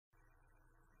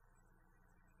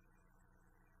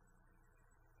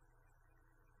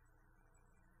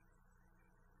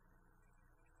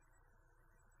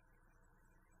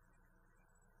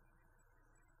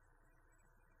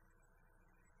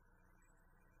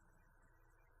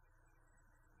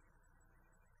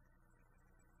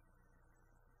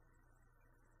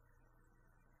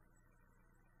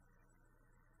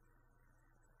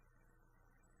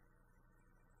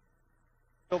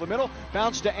The middle,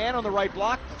 bounce to Ann on the right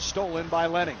block, stolen by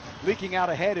Lenning. Leaking out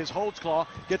ahead is Holtzclaw,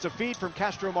 gets a feed from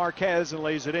Castro Marquez and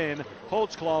lays it in.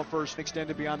 Holtzclaw first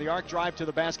extended beyond the arc, drive to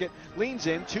the basket, leans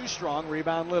in, too strong,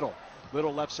 rebound Little.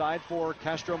 Little left side for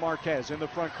Castro Marquez in the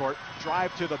front court,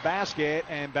 drive to the basket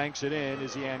and banks it in.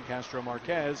 Izzy Castro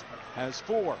Marquez has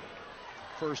 4.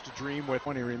 First dream with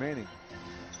 20 remaining.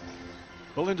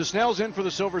 Belinda Snell's in for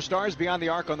the Silver Stars beyond the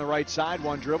arc on the right side.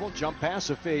 One dribble, jump pass,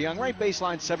 Sophia Young. Right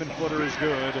baseline, 7-footer is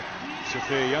good.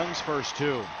 Sophia Young's first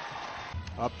 2.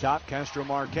 Up top, Castro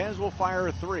Marquez will fire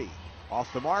a 3.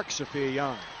 Off the mark, Sophia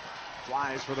Young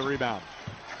flies for the rebound.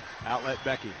 Outlet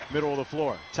Becky, middle of the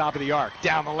floor, top of the arc,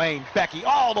 down the lane. Becky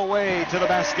all the way to the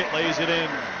basket, lays it in.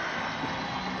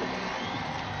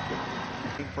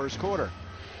 First quarter,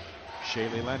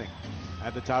 Shaylee Lenning.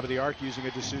 At the top of the arc using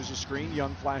a D'Souza screen.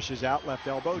 Young flashes out, left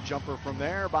elbow, jumper from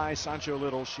there by Sancho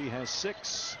Little. She has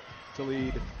 6 to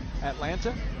lead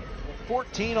Atlanta.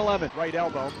 14-11, right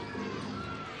elbow.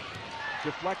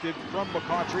 Deflected from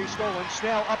McCautry, stolen.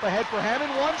 Snell up ahead for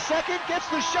Hammond. 1 second, gets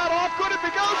the shot off. Good if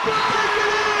it goes. Good, take it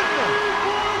in!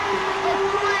 A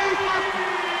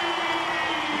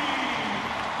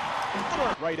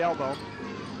 3 for... Right elbow.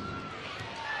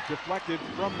 Deflected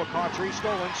from McCautry,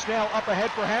 stolen. Snell up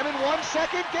ahead for Hammond. 1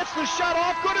 second, gets the shot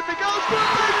off. Good if it goes. Good,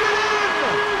 take it in!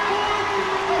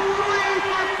 A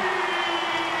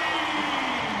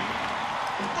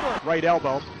 3 for... Right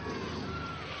elbow.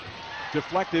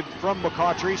 Deflected from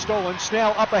McCautry, stolen.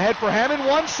 Snell up ahead for Hammond.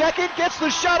 1 second, gets the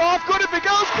shot off. Good if it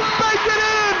goes. Good, take it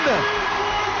in!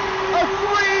 A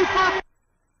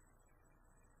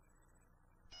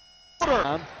 3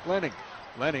 for... Lenning.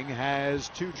 Lenning has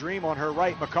 2 dream on her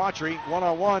right. McCautry,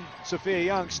 one-on-one. Sophia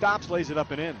Young stops, lays it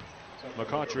up and in.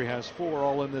 McCautry has 4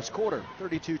 all in this quarter.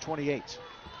 32-28.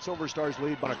 Silver Stars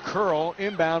lead by a curl.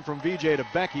 Inbound from VJ to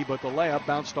Becky, but the layup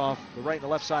bounced off the right and the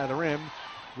left side of the rim.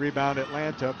 Rebound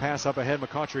Atlanta. Pass up ahead.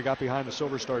 McCautry got behind the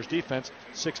Silver Stars defense.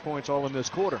 6 points all in this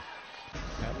quarter.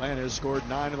 Atlanta has scored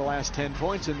 9 of the last 10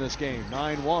 points in this game.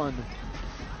 9-1.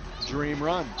 Dream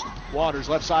run. Waters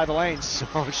left side of the lane,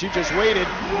 so she just waited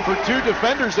for 2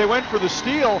 defenders. They went for the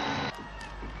steal.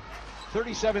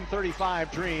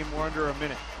 37-35 Dream. We're under a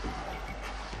minute.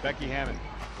 Becky Hammond,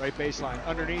 right baseline,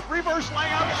 underneath, reverse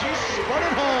layup. She spun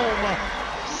it home.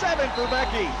 7 for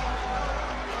Becky.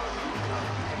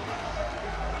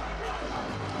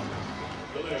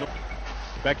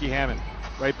 Becky Hammond,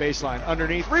 right baseline,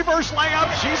 underneath, reverse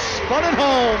layup. She spun it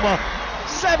home.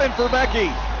 7 for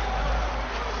Becky.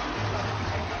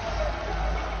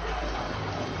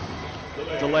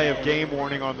 Delay of game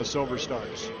warning on the Silver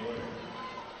Stars.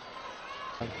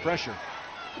 Pressure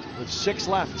with 6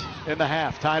 left in the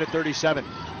half, tied at 37.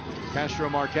 Castro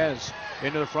Marquez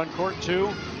into the front court,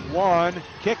 2-1,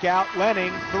 kick out,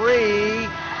 Lenning, 3.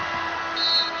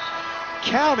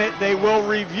 Count it, they will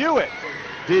review it.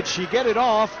 Did she get it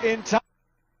off in time?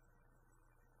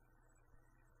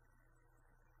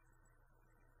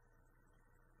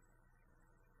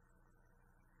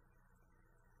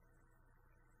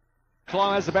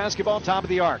 Claw has the basketball, top of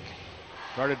the arc.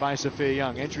 Guarded by Sophia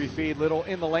Young. Entry feed, Little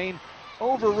in the lane.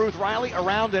 Over Ruth Riley,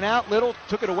 around and out. Little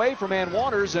took it away from Ann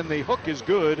Waters, and the hook is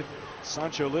good.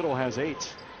 Sancho Little has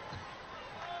 8.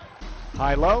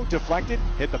 High-low, deflected,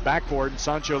 hit the backboard, and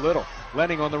Sancho Little.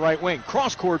 Lenning on the right wing.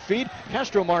 Cross-court feed.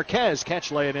 Castro Marquez,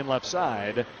 catch, lay it in left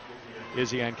side.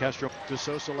 Izzy and Castro.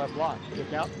 D'Souza left block.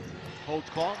 Kick out.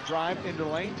 Holtzclaw, drive into the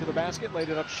lane, to the basket, laid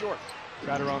it up short.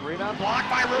 Got her own rebound,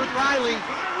 blocked by Ruth Riley.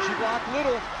 She blocked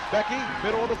Little. Becky,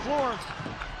 middle of the floor.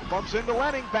 Bumps into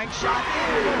Lenning, bank shot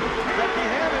in. Becky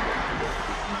Hammond.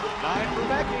 9 for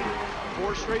Becky.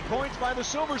 4 straight points by the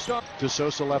Silver Stars.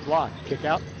 D'Souza left block, kick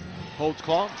out.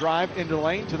 Holtzclaw, drive into the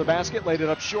lane, to the basket, laid it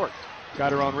up short.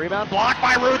 Got her own rebound, blocked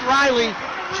by Ruth Riley.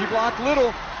 She blocked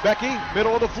Little. Becky,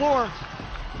 middle of the floor.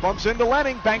 Bumps into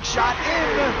Lenning, bank shot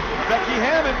in. Becky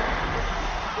Hammond.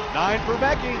 9 for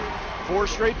Becky. 4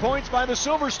 straight points by the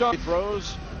Silver Stars.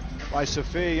 Throws by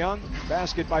Sophia Young.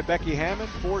 Basket by Becky Hammond.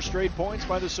 4 straight points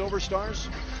by the Silver Stars.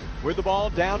 With the ball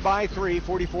down by 3,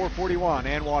 44-41.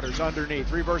 Ann Waters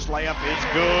underneath. Reverse layup is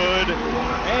good.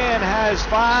 Ann has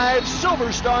 5.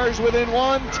 Silver Stars within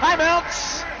 1.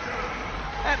 Timeouts.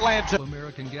 Atlanta.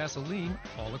 American gasoline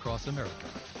all across America.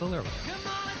 Valero.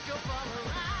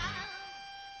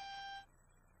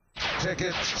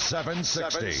 Tickets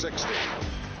 $760.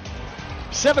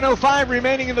 7:05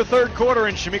 remaining in the third quarter,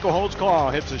 and Shamiko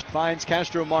Holtzclaw hits it. Finds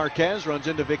Castro Marquez, runs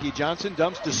into Vicky Johnson,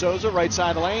 dumps D'Souza, right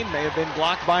side of the lane. May have been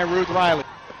blocked by Ruth Riley.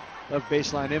 Left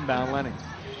baseline inbound, Lenning.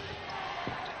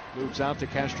 Moves out to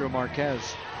Castro Marquez.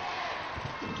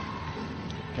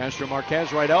 Castro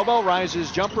Marquez, right elbow,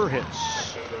 rises, jumper,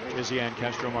 hits. Izzy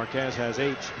Castro Marquez has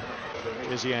 8.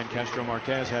 Izzy Castro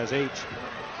Marquez has 8.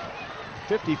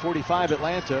 50-45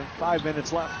 Atlanta, 5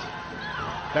 minutes left.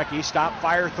 Becky, stop,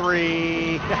 fire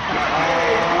 3.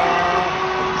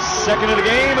 Second of the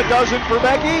game, a dozen for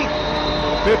Becky.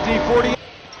 50-40.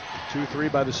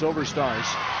 2-3 by the Silver Stars.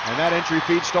 And that entry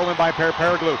feed stolen by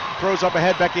Paraglou. Throws up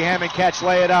ahead, Becky Hammond, catch,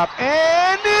 lay it up,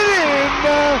 and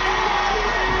in!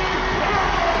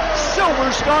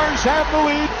 Silver Stars have the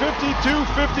lead,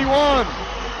 52-51.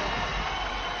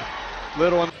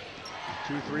 Little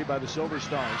 2-3 by the Silver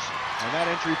Stars. And that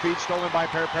entry feed stolen by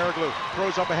Paraglou.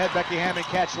 Throws up ahead, Becky Hammond,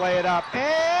 catch, lay it up,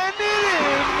 and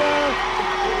in!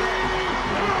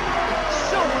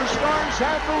 Silver Stars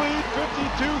have the lead,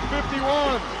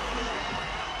 52-51.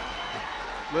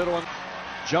 Little one.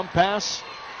 Jump pass,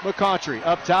 McCautry.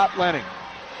 Up top, Lenning.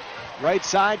 Right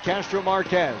side, Castro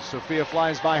Marquez. Sophia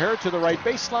flies by her to the right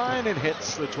baseline and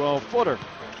hits the 12-footer.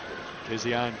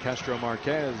 Izzy Castro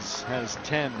Marquez has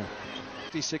 10.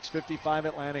 56-55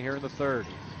 Atlanta here in the third.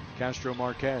 Castro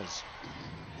Marquez.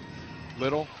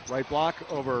 Little, right block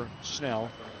over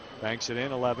Snell. Banks it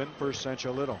in, 11 for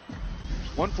Sancho Little.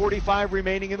 1:45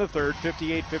 remaining in the third,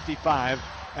 58-55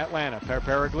 Atlanta.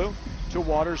 Paraglou to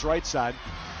Waters, right side.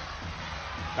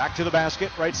 Back to the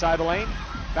basket, right side of the lane.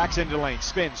 Backs into the lane,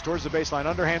 spins towards the baseline,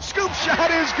 underhand. Scoop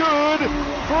shot is good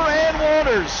for Ann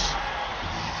Waters.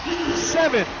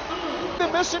 7.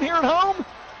 Been missing here at home.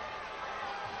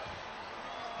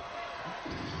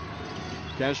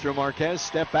 Castro Marquez,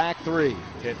 step back 3.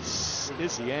 It's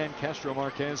Izzy Castro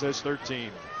Marquez has 13.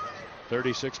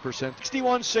 36%.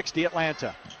 61-60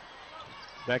 Atlanta.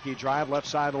 Becky drive left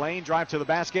side of the lane, drive to the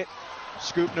basket.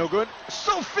 Scoop no good.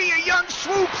 Sophia Young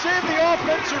swoops in the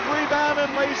offensive rebound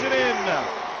and lays it in.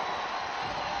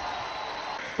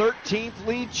 13th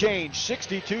lead change,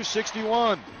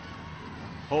 62-61.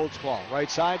 Holds ball, right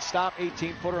side, stop,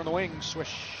 18-footer on the wing,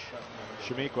 swish.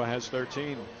 Shamiqua has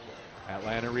 13.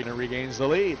 Atlanta regains the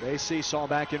lead. They see Saul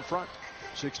back in front,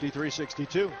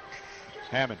 63-62.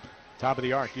 Hammond, top of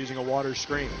the arc, using a Waters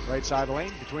screen. Right side of the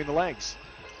lane, between the legs.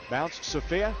 Bounce,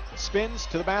 Sophia, spins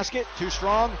to the basket, too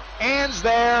strong. Ann's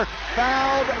there,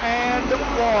 fouled and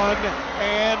 1,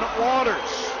 and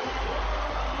Waters.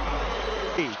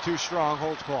 Too strong,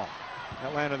 holds ball.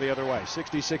 Atlanta the other way,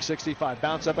 66-65.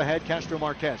 Bounce up ahead, Castro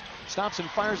Marquez. Stops and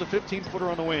fires a 15-footer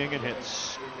on the wing and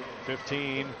hits.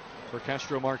 15 for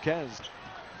Castro Marquez.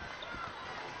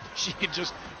 She can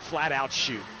just flat out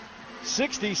shoot.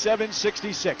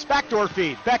 67-66. Backdoor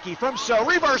feed. Becky from So.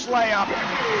 Reverse layup.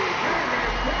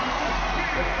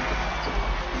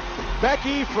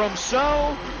 Becky from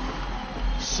So.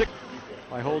 6.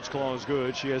 My Holdsclaw is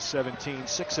good. She has 17.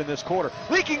 6 in this quarter.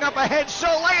 Leaking up ahead. So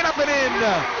lay it up and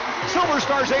in. Silver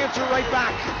Stars answer right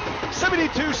back.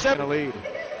 72-7 lead.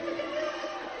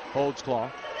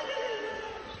 Holdsclaw.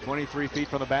 23 feet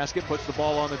from the basket, puts the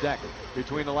ball on the deck.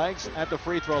 Between the legs at the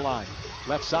free throw line.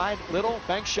 Left side, Little,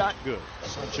 bank shot, good.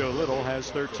 Sancho Little has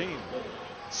 13.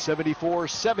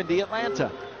 74-70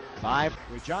 Atlanta. 5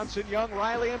 with Johnson, Young,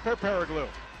 Riley, and Paraglou.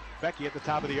 Becky at the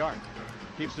top of the arc.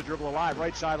 Keeps the dribble alive,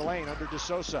 right side of the lane, under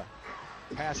DeSosa.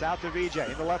 Pass out to VJ.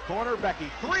 In the left corner,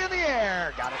 Becky, 3 in the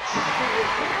air. Got it.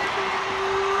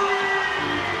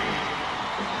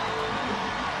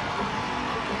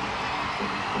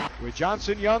 With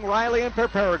Johnson, Young, Riley, and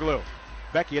Paraglou.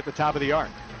 Becky at the top of the arc.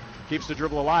 Keeps the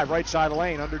dribble alive, right side of the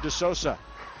lane, under DeSosa.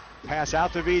 Pass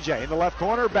out to VJ. In the left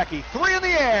corner, Becky, 3 in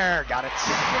the air. Got it.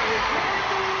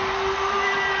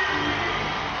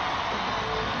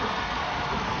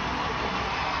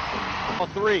 A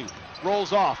 3.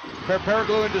 Rolls off.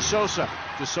 Paraglou and DeSosa.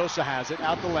 DeSosa has it.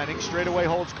 Out to Lenning. Straight away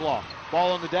holds claw.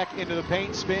 Ball on the deck, into the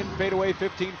paint. Spin. Fade away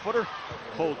 15-footer.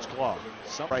 Holds claw.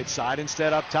 Right side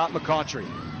instead, up top, McCautry.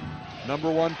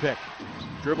 Number 1 pick.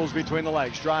 Dribbles between the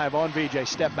legs. Drive on VJ.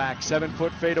 Step back.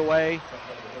 7-foot fade away.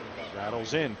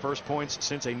 Rattles in. First points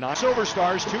since a 9. Silver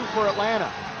Stars, 2 for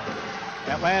Atlanta.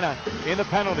 Atlanta in the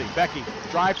penalty. Becky.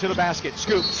 Drive to the basket.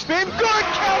 Scoop. Spin. Good.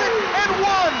 Count it. And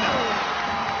 1.